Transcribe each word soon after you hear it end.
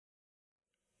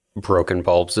Broken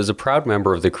Bulbs is a proud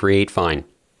member of the Create Fine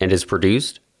and is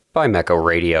produced by Mecco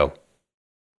Radio.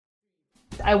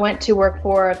 I went to work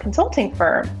for a consulting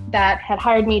firm that had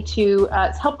hired me to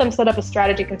help them set up a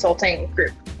strategy consulting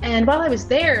group. And while I was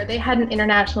there, they had an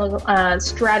international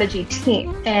strategy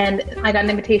team, and I got an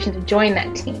invitation to join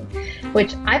that team,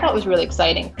 which I thought was really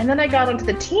exciting. And then I got onto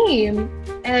the team,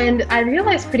 and I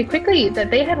realized pretty quickly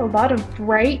that they had a lot of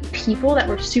bright people that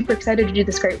were super excited to do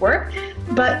this great work,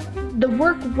 but the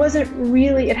work wasn't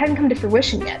really, it hadn't come to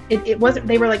fruition yet. It wasn't,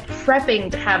 they were like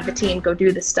prepping to have the team go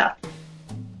do this stuff.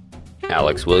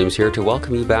 Alex Williams here to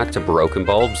welcome you back to Broken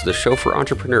Bulbs, the show for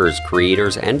entrepreneurs,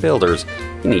 creators, and builders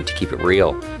who need to keep it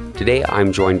real. Today,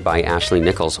 I'm joined by Ashley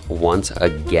Nichols once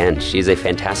again. She's a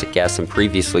fantastic guest and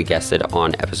previously guested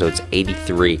on episodes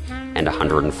 83 and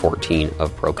 114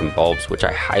 of Broken Bulbs, which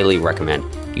I highly recommend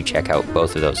you check out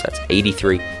both of those. That's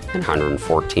 83 and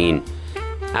 114.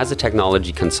 As a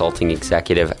technology consulting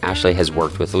executive, Ashley has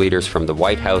worked with leaders from the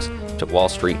White House to Wall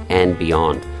Street and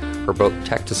beyond. Her book,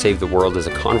 Tech to Save the World, is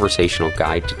a conversational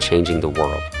guide to changing the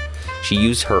world. She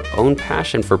used her own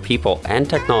passion for people and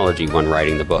technology when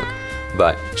writing the book,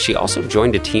 but she also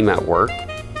joined a team at work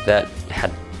that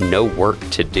had no work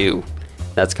to do.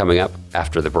 That's coming up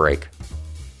after the break.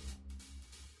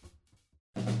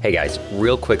 Hey guys,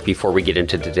 real quick before we get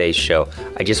into today's show,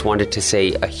 I just wanted to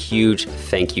say a huge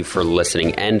thank you for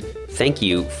listening, and thank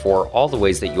you for all the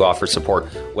ways that you offer support,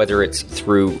 whether it's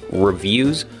through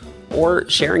reviews or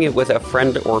sharing it with a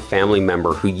friend or family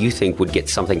member who you think would get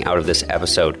something out of this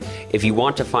episode. If you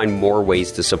want to find more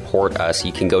ways to support us,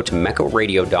 you can go to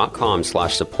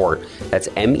meccoradio.com/support. That's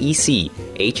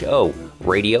MECHO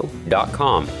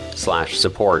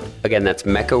radio.com/support. Again, that's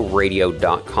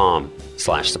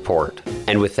meccoradio.com/support.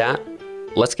 And with that,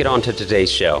 let's get on to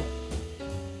today's show.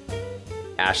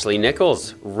 Ashley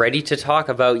Nichols, ready to talk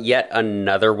about yet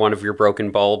another one of your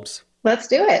broken bulbs? Let's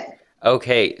do it.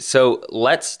 Okay, so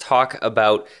let's talk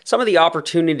about some of the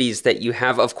opportunities that you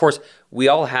have. Of course, we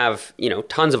all have,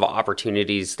 tons of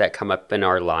opportunities that come up in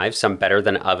our lives, some better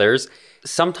than others.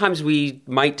 Sometimes we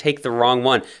might take the wrong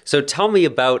one. So tell me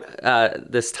about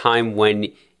this time when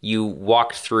you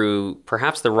walked through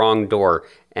perhaps the wrong door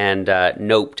and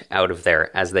noped out of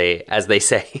there, as they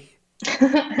say.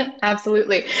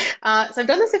 Absolutely. So I've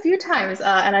done this a few times,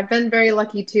 and I've been very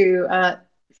lucky to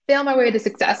fail my way to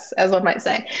success, as one might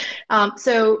say.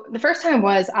 So the first time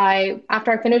was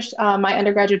after I finished my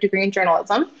undergraduate degree in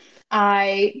journalism,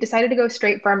 I decided to go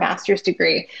straight for a master's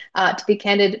degree. To be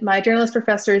candid, my journalist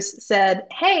professors said,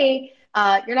 hey,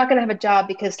 you're not going to have a job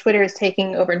because Twitter is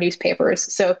taking over newspapers,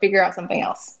 so figure out something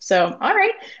else. So, all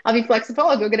right, I'll be flexible.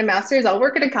 I'll go get a master's. I'll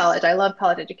work at a college. I love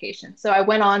college education. So I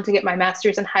went on to get my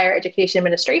master's in higher education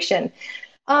administration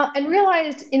and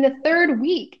realized in the third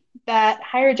week that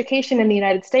higher education in the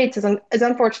United States is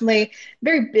unfortunately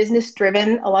very business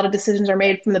driven. A lot of decisions are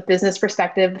made from the business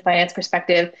perspective, the finance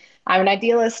perspective. I'm an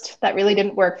idealist. That really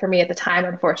didn't work for me at the time,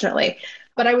 unfortunately.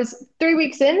 But I was 3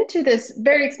 weeks into this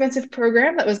very expensive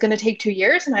program that was going to take 2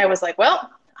 years. And I was like, well,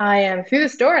 I am through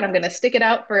this door and I'm going to stick it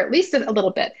out for at least a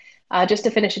little bit just to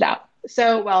finish it out.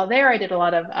 So while there, I did a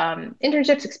lot of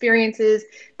internships, experiences,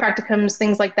 practicums,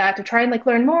 things like that to try and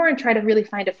learn more and try to really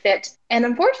find a fit. And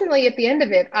unfortunately, at the end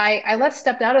of it, I less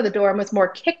stepped out of the door and was more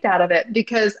kicked out of it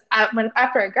because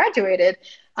after I graduated,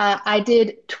 I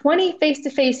did 20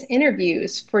 face-to-face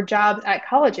interviews for jobs at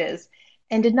colleges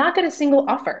and did not get a single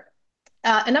offer.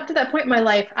 And up to that point in my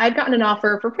life, I'd gotten an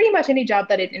offer for pretty much any job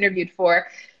that I'd interviewed for.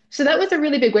 So that was a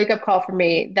really big wake-up call for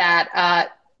me that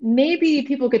maybe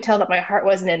people could tell that my heart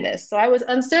wasn't in this. So I was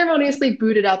unceremoniously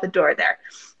booted out the door there.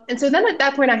 And so then at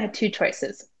that point, I had two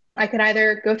choices. I could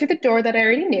either go through the door that I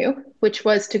already knew, which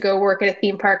was to go work at a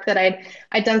theme park that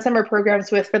I'd done summer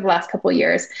programs with for the last couple of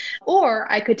years, or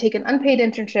I could take an unpaid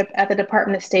internship at the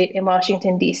Department of State in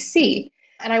Washington, D.C.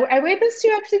 And I weighed those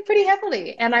two actually pretty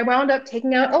heavily. And I wound up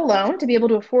taking out a loan to be able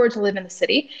to afford to live in the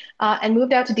city and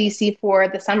moved out to D.C. for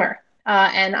the summer.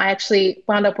 And I actually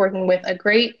wound up working with a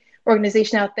great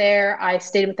organization out there. I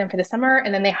stayed with them for the summer,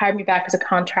 and then they hired me back as a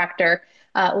contractor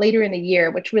later in the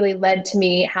year, which really led to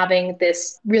me having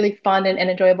this really fun and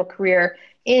enjoyable career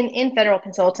in federal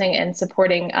consulting and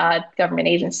supporting government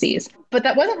agencies. But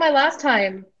that wasn't my last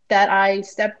time that I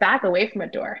stepped back away from a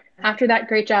door. After that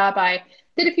great job, I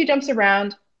did a few jumps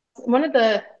around. One of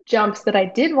the jumps that I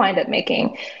did wind up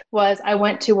making was I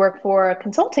went to work for a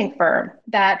consulting firm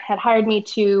that had hired me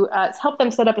to help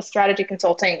them set up a strategy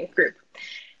consulting group.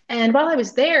 And while I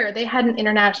was there, they had an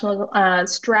international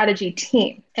strategy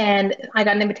team, and I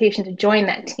got an invitation to join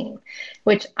that team,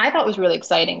 which I thought was really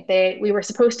exciting. We were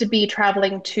supposed to be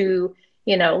traveling to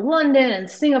London and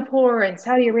Singapore and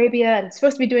Saudi Arabia and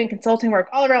supposed to be doing consulting work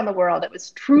all around the world. It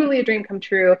was truly a dream come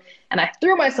true. And I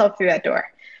threw myself through that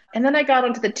door. And then I got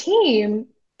onto the team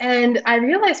and I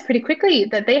realized pretty quickly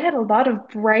that they had a lot of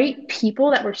bright people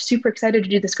that were super excited to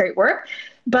do this great work.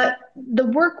 But the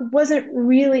work wasn't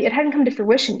really, it hadn't come to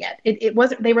fruition yet. It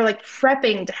wasn't, they were like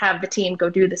prepping to have the team go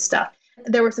do this stuff.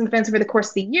 There were some events over the course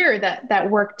of the year that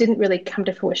work didn't really come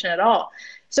to fruition at all.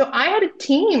 So I had a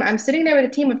team. I'm sitting there with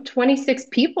a team of 26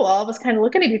 people, all of us kind of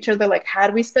looking at each other like, how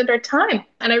do we spend our time?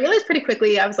 And I realized pretty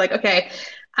quickly, I was like, okay,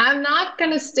 I'm not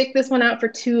going to stick this one out for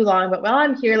too long, but while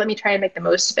I'm here, let me try and make the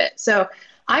most of it. So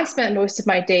I spent most of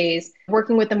my days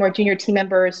working with the more junior team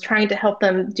members, trying to help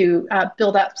them do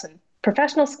build up some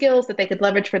professional skills that they could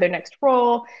leverage for their next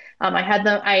role. I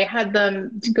had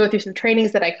them go through some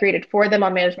trainings that I created for them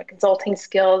on management consulting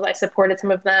skills. I supported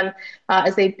some of them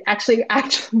as they actually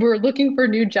were looking for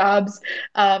new jobs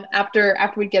after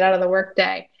we'd get out of the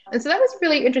workday. And so that was a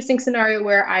really interesting scenario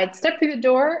where I'd stepped through the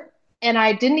door and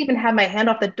I didn't even have my hand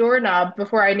off the doorknob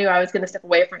before I knew I was going to step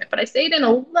away from it. But I stayed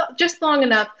in just long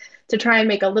enough to try and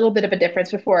make a little bit of a difference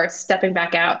before stepping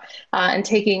back out and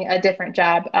taking a different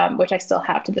job, which I still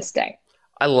have to this day.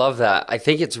 I love that. I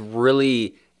think it's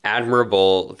really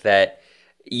admirable that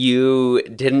you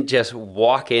didn't just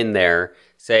walk in there,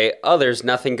 say, oh, there's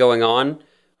nothing going on.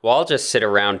 Well, I'll just sit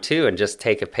around too and just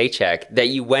take a paycheck. That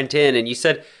you went in and you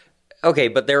said, okay,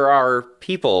 but there are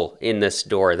people in this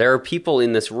door. There are people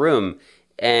in this room.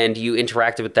 And you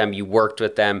interacted with them, you worked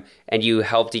with them, and you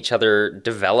helped each other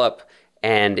develop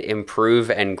and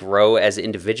improve and grow as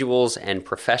individuals and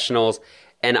professionals.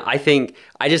 And I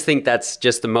just think that's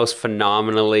just the most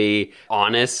phenomenally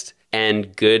honest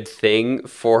and good thing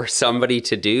for somebody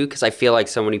to do, because I feel like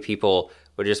so many people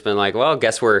would just been like, well,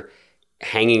 guess we're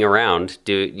hanging around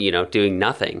doing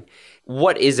nothing.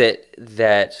 What is it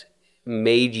that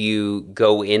made you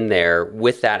go in there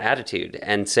with that attitude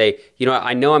and say,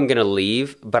 I know I'm going to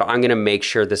leave, but I'm going to make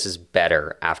sure this is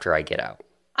better after I get out?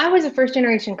 I was a first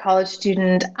generation college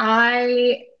student.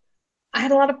 I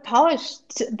had a lot of polish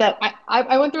that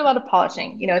I went through a lot of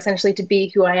polishing, essentially to be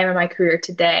who I am in my career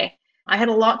today. I had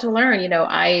a lot to learn.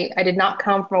 I did not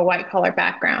come from a white collar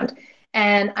background.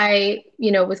 And I,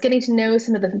 was getting to know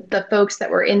some of the folks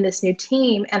that were in this new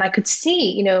team. And I could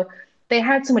see, they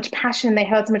had so much passion, they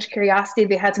had so much curiosity,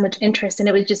 they had so much interest. And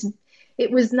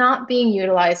it was not being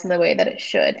utilized in the way that it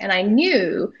should. And I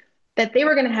knew that they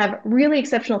were going to have really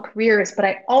exceptional careers, but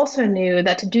I also knew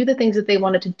that to do the things that they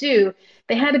wanted to do,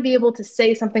 they had to be able to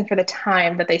say something for the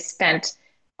time that they spent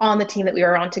on the team that we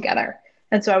were on together.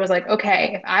 And so I was like,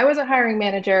 okay, if I was a hiring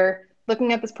manager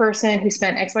looking at this person who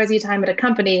spent XYZ time at a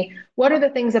company, what are the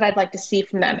things that I'd like to see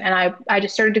from them? And I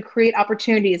just started to create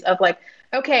opportunities of like,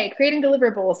 okay, creating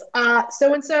deliverables.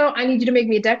 So-and-so, I need you to make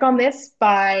me a deck on this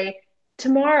by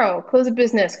tomorrow, close of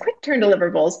business, quick turn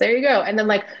deliverables. There you go. And then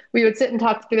we would sit and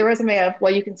talk through the resume of,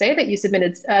 well, you can say that you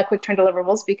submitted quick turn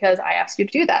deliverables because I asked you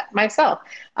to do that myself.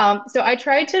 So I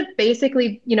tried to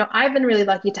basically, I've been really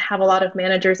lucky to have a lot of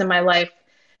managers in my life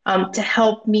to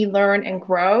help me learn and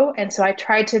grow. And so I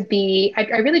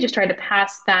really just tried to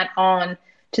pass that on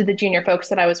to the junior folks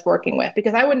that I was working with,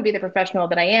 because I wouldn't be the professional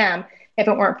that I am if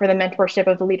it weren't for the mentorship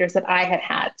of the leaders that I had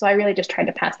had. So I really just tried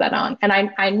to pass that on. And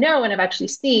I know and have actually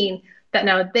seen that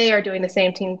now they are doing the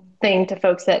same thing to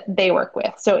folks that they work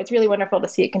with. So it's really wonderful to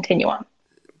see it continue on.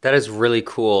 That is really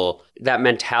cool. That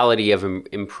mentality of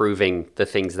improving the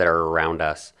things that are around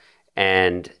us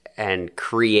and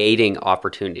creating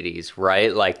opportunities,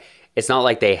 right? Like, it's not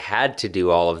like they had to do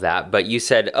all of that, but you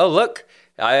said, oh, look,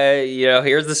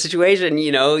 here's the situation,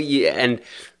 and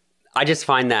I just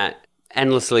find that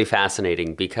endlessly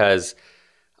fascinating, because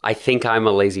I think I'm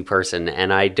a lazy person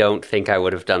and I don't think I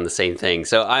would have done the same thing.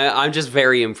 So I'm just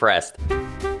very impressed.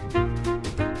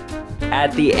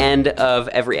 At the end of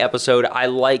every episode, I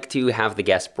like to have the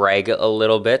guest brag a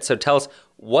little bit. So tell us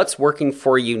what's working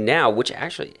for you now, which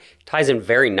actually ties in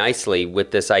very nicely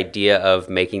with this idea of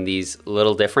making these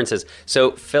little differences.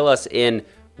 So fill us in.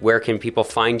 Where can people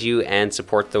find you and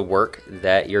support the work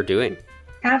that you're doing?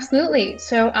 Absolutely.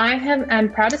 So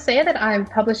I'm proud to say that I'm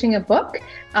publishing a book.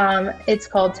 It's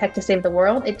called Tech to Save the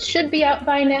World. It should be out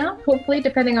by now, hopefully,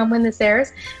 depending on when this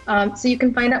airs. So you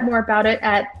can find out more about it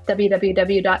at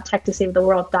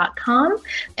www.techtosavetheworld.com.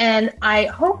 And I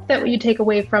hope that what you take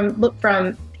away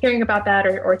from hearing about that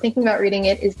or thinking about reading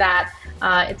it is that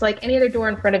it's like any other door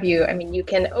in front of you. I mean, you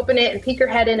can open it and peek your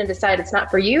head in and decide it's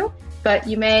not for you, but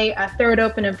you may throw it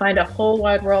open and find a whole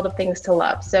wide world of things to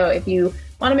love. So if you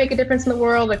want to make a difference in the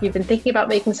world, or if you've been thinking about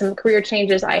making some career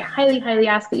changes, I highly, highly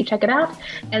ask that you check it out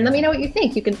and let me know what you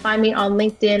think. You can find me on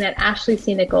LinkedIn at Ashley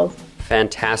C. Nichols.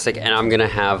 Fantastic. And I'm going to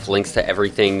have links to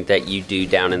everything that you do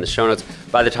down in the show notes.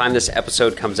 By the time this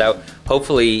episode comes out,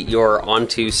 hopefully you're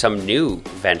onto some new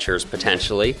ventures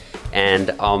potentially,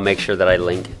 and I'll make sure that I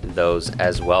link those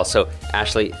as well. So,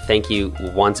 Ashley, thank you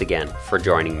once again for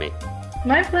joining me.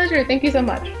 My pleasure. Thank you so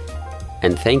much.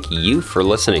 And thank you for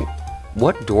listening.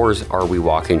 What doors are we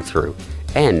walking through?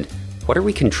 And what are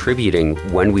we contributing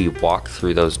when we walk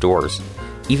through those doors?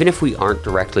 Even if we aren't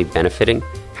directly benefiting,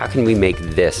 how can we make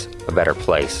this a better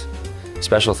place?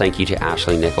 Special thank you to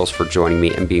Ashley Nichols for joining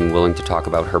me and being willing to talk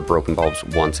about her broken bulbs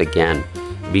once again.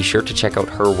 Be sure to check out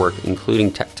her work,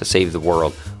 including Tech to Save the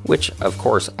World, which, of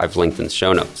course, I've linked in the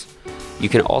show notes. You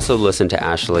can also listen to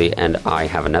Ashley and I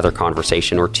have another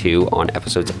conversation or two on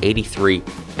episodes 83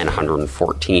 and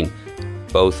 114.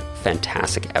 Both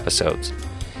fantastic episodes.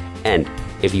 And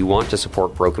if you want to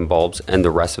support Broken Bulbs and the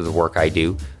rest of the work I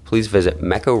do, please visit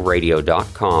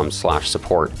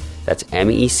mechoradio.com/support. That's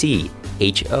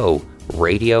MECHO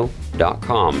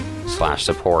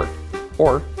radio.com/support.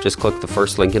 Or just click the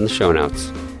first link in the show notes.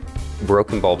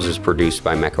 Broken Bulbs is produced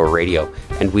by Mecho Radio,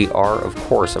 and we are, of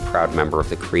course, a proud member of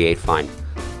the Create Fine.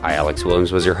 I, Alex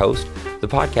Williams, was your host. The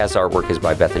podcast artwork is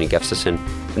by Bethany Gustafson,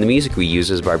 and the music we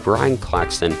use is by Brian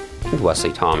Claxton and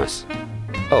Wesley Thomas.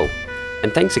 Oh,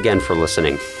 and thanks again for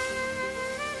listening.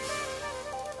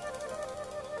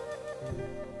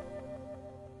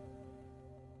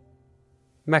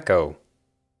 Mecho.